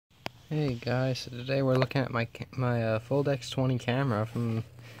Hey guys, so today we're looking at my foldex 20 camera from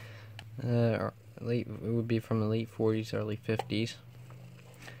it would be from the late 40s, early 50s.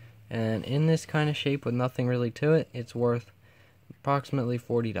 And in this kind of shape with nothing really to it, it's worth approximately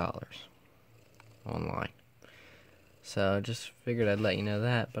 $40 online. So just figured I'd let you know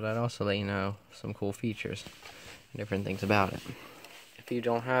that, but I'd also let you know some cool features and different things about it. If you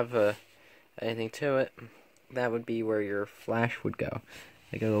don't have anything to it, that would be where your flash would go.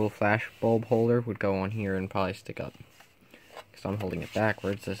 Like a little flash bulb holder would go on here and probably stick up. Because I'm holding it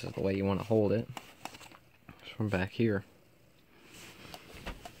backwards, this is the way you want to hold it. It's from back here.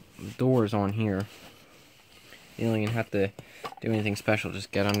 The door's on here. You don't even have to do anything special,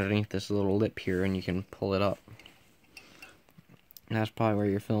 just get underneath this little lip here and you can pull it up. And that's probably where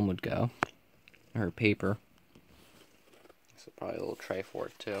your film would go. Or paper. So probably a little tray for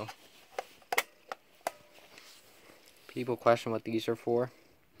it too. People question what these are for.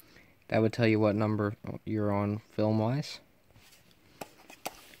 That would tell you what number you're on film-wise.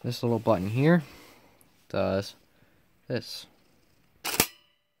 This little button here does this.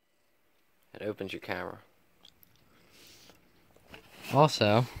 It opens your camera.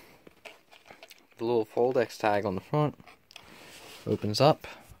 Also, the little foldex tag on the front opens up,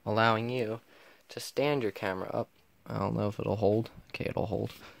 allowing you to stand your camera up. I don't know if it'll hold. Okay, it'll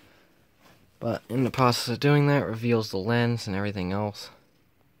hold. But in the process of doing that, it reveals the lens and everything else.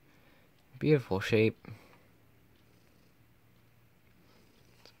 Beautiful shape.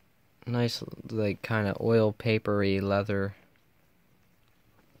 Nice, like, kind of oil papery leather.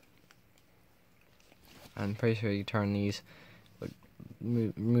 I'm pretty sure you turn these, would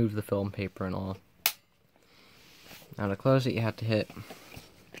remove the film paper and all. Now to close it, you have to hit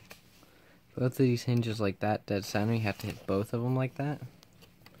both of these hinges like that, dead center. You have to hit both of them like that.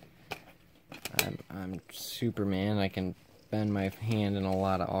 I'm Superman. I can bend my hand in a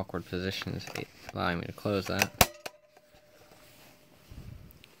lot of awkward positions, allowing me to close that.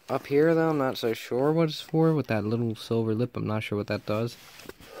 Up here, though, I'm not so sure what it's for. With that little silver lip, I'm not sure what that does.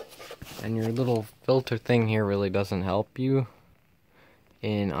 And your little filter thing here really doesn't help you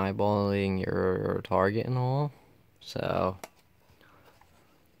in eyeballing your target and all. So,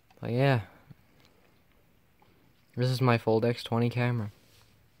 but yeah. This is my foldex 20 camera.